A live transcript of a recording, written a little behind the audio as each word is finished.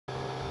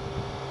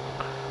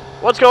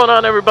What's going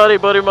on, everybody?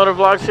 Buddy Motor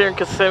Vlogs here in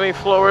Kissimmee,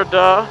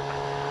 Florida.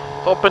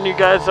 Hoping you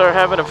guys are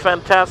having a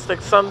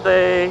fantastic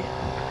Sunday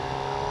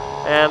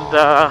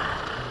and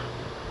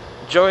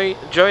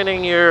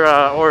joining your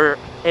or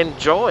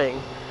enjoying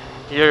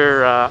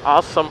your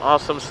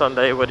awesome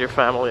Sunday with your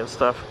family and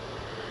stuff.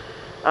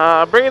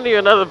 Bringing you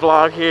another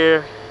vlog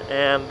here,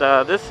 and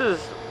this is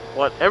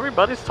what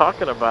everybody's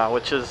talking about,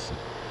 which is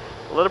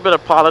a little bit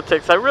of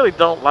politics. I really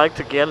don't like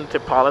to get into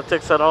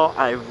politics at all.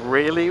 I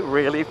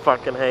really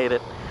fucking hate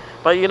it.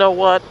 But you know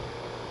what?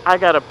 I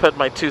gotta put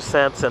my 2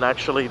 cents and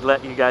actually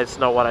let you guys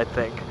know what I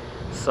think.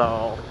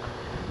 So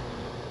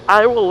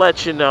I will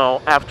let you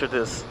know after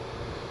this.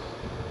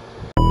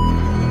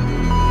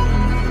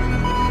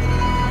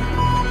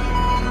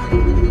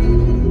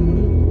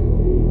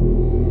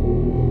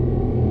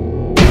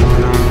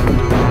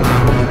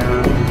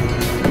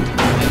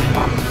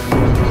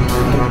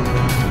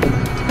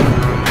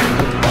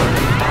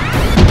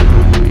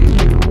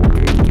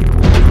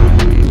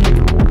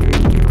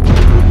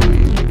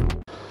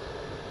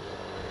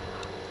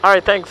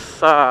 Alright, thanks.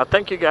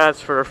 Thank you guys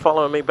for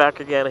following me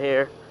back again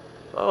here.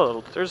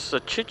 Oh, there's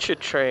a choo-choo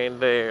train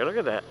there. Look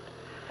at that.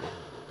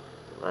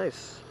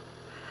 Nice.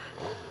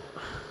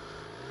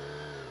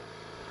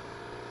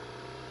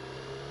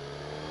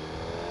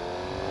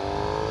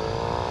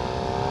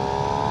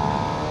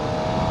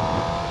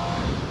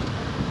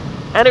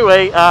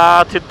 Anyway,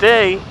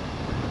 today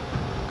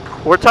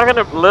we're talking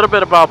a little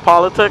bit about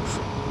politics.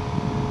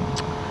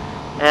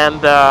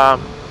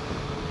 And,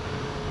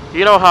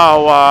 you know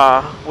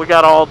how we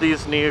got all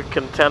these new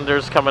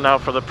contenders coming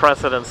out for the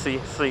presidency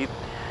seat,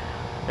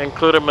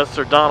 including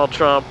Mr. Donald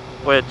Trump,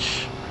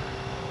 which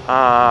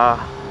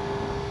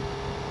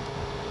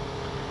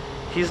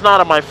he's not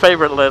on my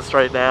favorite list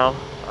right now,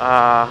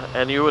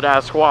 and you would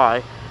ask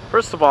why.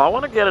 First of all, I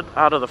want to get it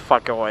out of the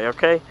fucking way,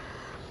 okay?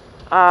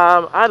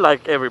 I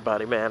like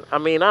everybody, man. I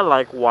mean, I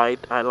like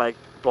white, I like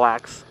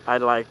blacks, I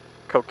like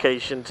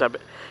Caucasians,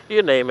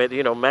 you name it,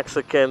 you know,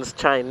 Mexicans,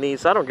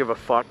 Chinese, I don't give a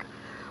fuck.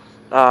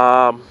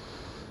 I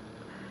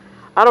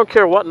don't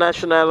care what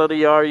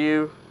nationality are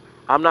you.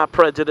 I'm not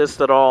prejudiced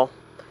at all.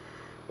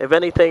 If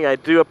anything, I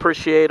do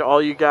appreciate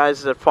all you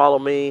guys that follow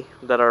me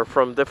that are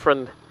from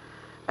different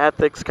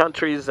ethics,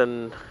 countries,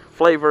 and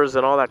flavors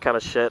and all that kind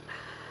of shit.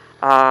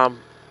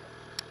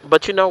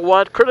 But you know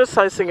what?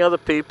 Criticizing other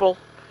people,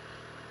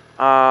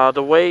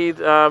 the way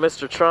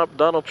Mr. Trump,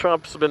 Donald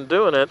Trump's been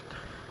doing it,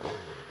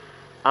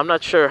 I'm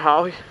not sure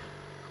how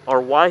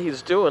or why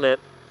he's doing it.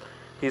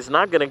 He's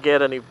not going to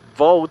get any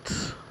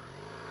votes.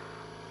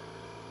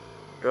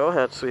 Go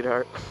ahead,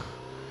 sweetheart.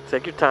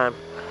 Take your time.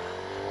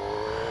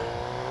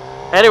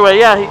 Anyway,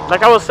 yeah,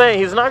 like I was saying,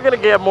 he's not going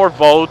to get more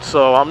votes,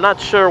 so I'm not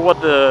sure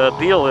what the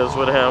deal is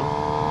with him.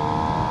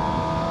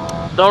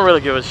 Don't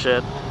really give a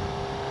shit.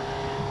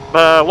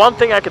 But one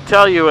thing I can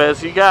tell you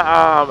is you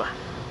got,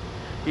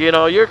 you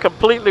know, you're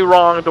completely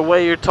wrong the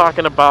way you're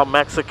talking about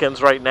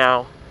Mexicans right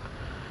now.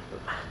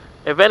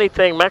 If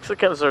anything,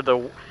 Mexicans are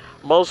the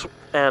most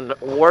and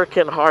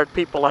working hard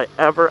people I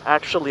ever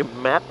actually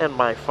met in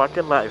my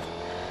fucking life.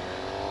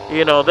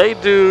 You know, they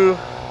do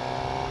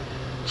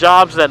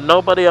jobs that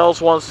nobody else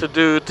wants to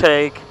do,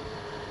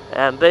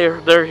 and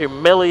they're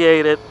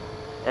humiliated,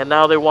 and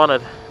now they want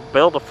to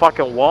build a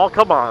fucking wall.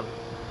 Come on,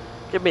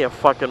 give me a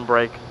fucking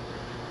break.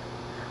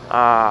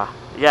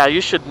 Yeah,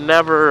 you should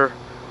never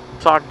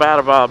talk bad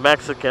about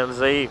Mexicans.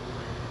 They,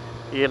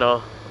 you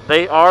know,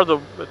 they are the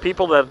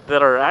people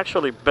that are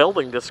actually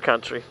building this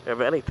country, if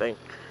anything.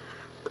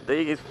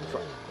 They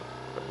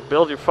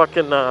build your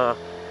fucking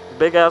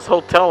big ass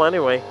hotel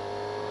anyway.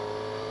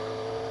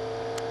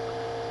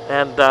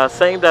 And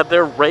saying that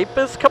they're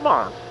rapists? Come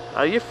on.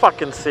 Are you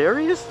fucking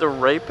serious? They're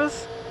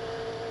rapists?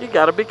 You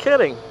gotta be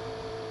kidding.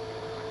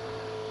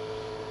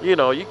 You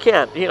know, you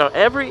can't, you know,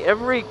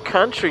 every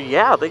country,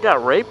 yeah, they got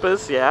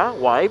rapists, yeah.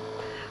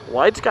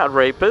 White's got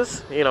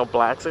rapists, you know,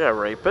 blacks got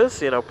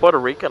rapists, you know, Puerto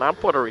Rican, I'm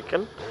Puerto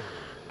Rican.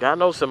 God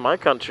knows in my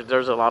country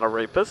there's a lot of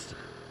rapists.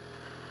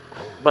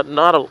 But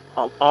not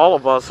all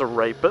of us are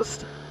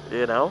rapists,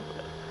 you know.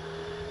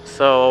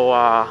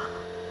 So,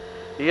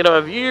 you know,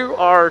 if you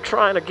are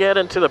trying to get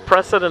into the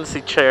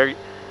presidency chair,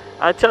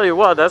 I tell you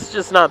what, that's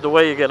just not the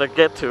way you're going to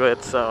get to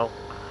it. So,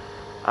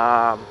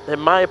 in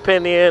my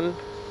opinion,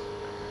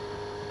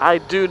 I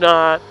do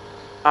not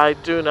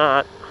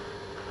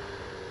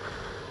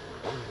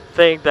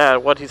think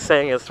that what he's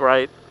saying is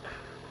right.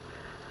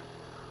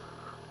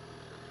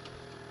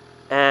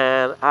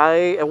 And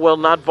I will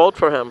not vote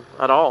for him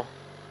at all.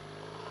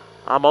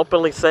 I'm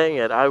openly saying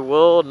it. I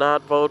will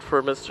not vote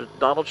for Mr.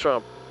 Donald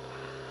Trump.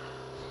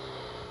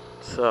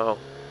 So,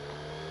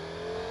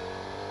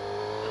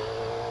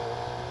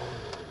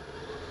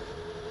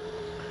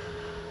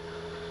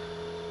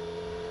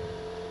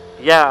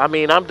 yeah, I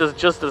mean, I'm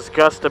just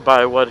disgusted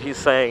by what he's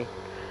saying.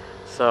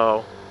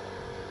 So,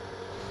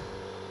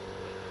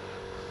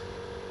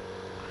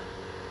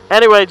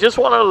 anyway, just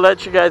wanted to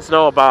let you guys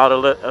know about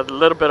a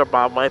little bit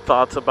about my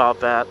thoughts about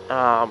that.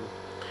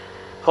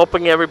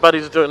 Hoping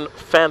everybody's doing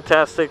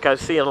fantastic.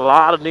 I've seen a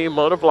lot of new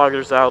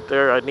motovloggers out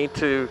there. I need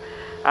to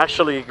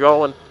actually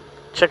go and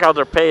check out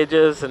their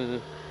pages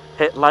and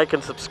hit like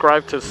and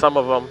subscribe to some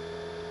of them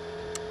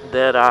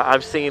that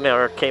I've seen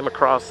or came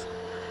across.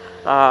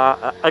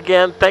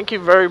 Again, thank you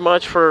very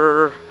much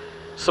for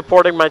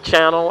supporting my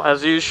channel.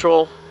 As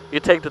usual, you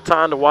take the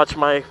time to watch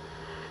my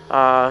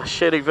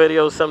shitty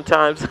videos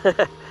sometimes.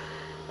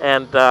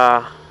 And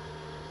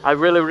I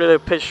really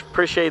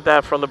appreciate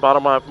that from the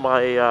bottom of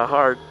my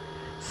heart.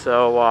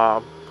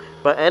 So,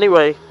 but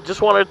anyway,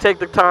 just wanted to take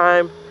the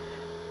time,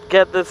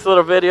 get this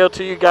little video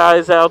to you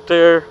guys out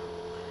there.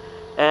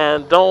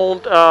 And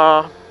don't,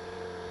 oh,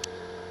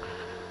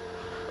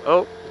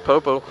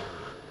 Popo.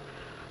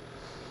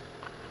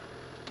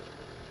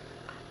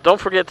 Don't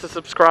forget to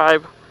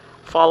subscribe,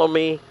 follow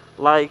me,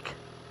 like,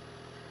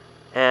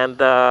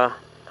 and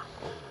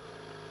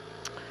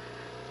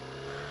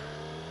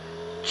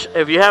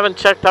if you haven't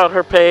checked out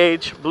her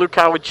page, Blue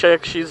Kawi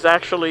Chick, she's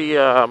actually,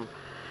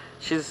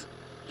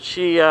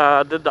 she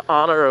did the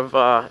honor of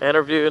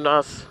interviewing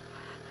us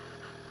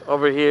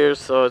over here,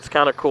 so it's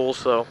kind of cool.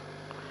 So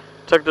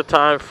took the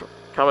time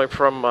coming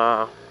from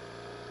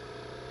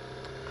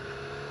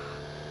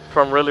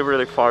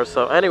really far.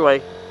 So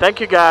anyway, thank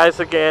you guys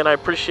again. I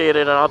appreciate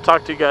it, and I'll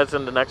talk to you guys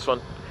in the next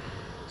one.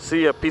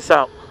 See ya. Peace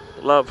out.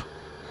 Love.